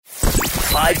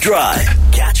5 Drive.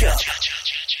 Catch up.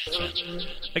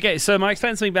 Okay, so my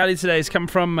Explain Something Badly today has come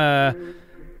from a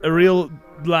real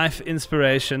life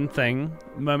inspiration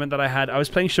moment that I had. I was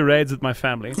playing charades with my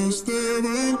family. And this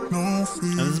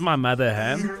is my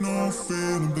mother,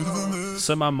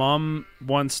 So my mom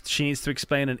she needs to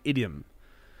explain an idiom.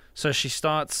 So she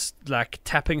starts like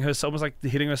tapping herself, almost like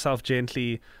hitting herself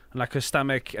gently on like her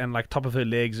stomach and like top of her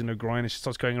legs and her groin, and she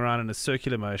starts going around in a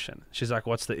circular motion. She's like,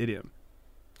 "What's the idiom?"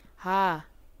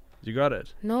 You got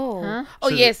it? No. Huh? Oh,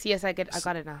 So yes, I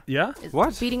got it now. Yeah? It's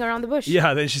What? beating around the bush.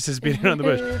 Yeah, then she says beating around the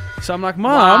bush. So I'm like,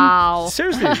 Mom, Wow.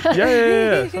 seriously?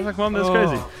 Yeah. So I'm like, Mom, that's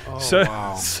crazy.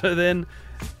 Wow. So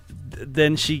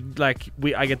then she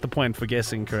I get the point for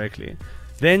guessing correctly.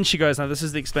 Then she goes, now this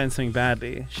is the Explain Something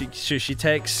Badly. She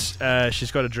takes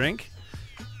she's got a drink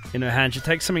in her hand. She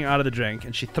takes something out of the drink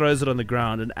and she throws it on the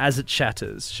ground, and as it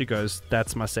shatters, she goes,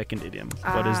 "That's my second idiom."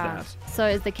 What is that? So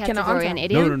is the Can I category an answer?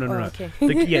 idiom? No. Oh, okay.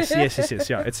 Yes.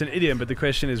 Yeah, it's an idiom, but the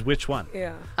question is which one?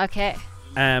 Yeah. Okay.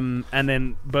 And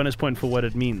then bonus point for what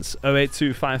it means.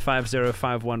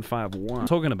 082-550-5151.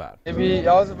 Talking about. Maybe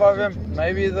I was above him.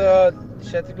 Maybe the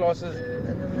shattered glasses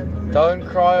don't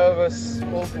cry over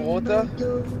spilled water.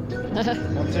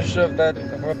 I'm too sure if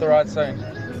I've got the right saying.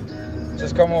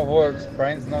 Just come off work,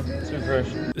 brain's not too fresh.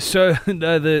 So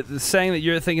no, the saying that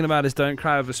you're thinking about is "don't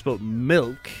cry over spilt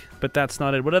milk," but that's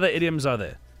not it. What other idioms are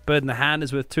there? Bird in the hand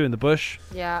is worth two in the bush.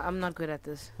 Yeah, I'm not good at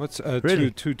this. What's Really?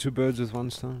 two birds with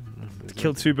one stone?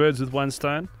 Kill two birds with one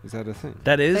stone. Is that a thing?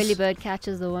 That is. Early bird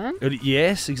catches the worm.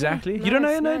 Yes, exactly. You don't know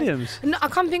any Nice. idioms. No, I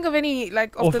can't think of any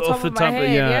like off the Off top the of top, my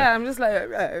head. yeah. Yeah, I'm just like.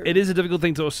 It is a difficult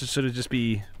thing to also sort of just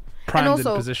be primed also,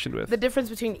 and positioned with. The difference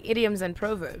between idioms and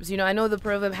proverbs. You know, I know the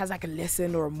proverb has like a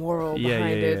lesson or a moral Yeah,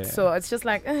 behind yeah, it. yeah. So it's just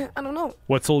like, I don't know.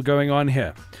 What's all going on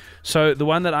here? So the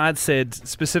one that I'd said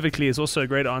specifically is also a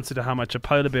great answer to how much a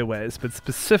polar bear weighs, but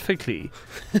specifically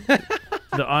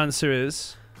the answer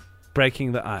is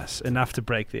breaking the ice, enough to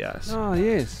break the ice. Oh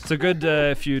yes. It's a good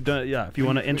if you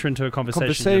want to enter into a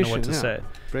conversation, you know what to say.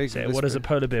 Say, what does a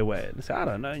polar bear weigh? And say, I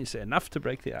don't know. And you say, enough to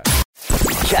break the ice.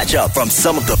 Catch up from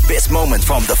some of the best moments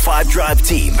from the 5 Drive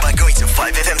team by going to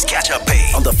 5FM's catch up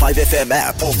page on the 5FM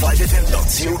app or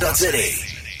 5FM.co.za.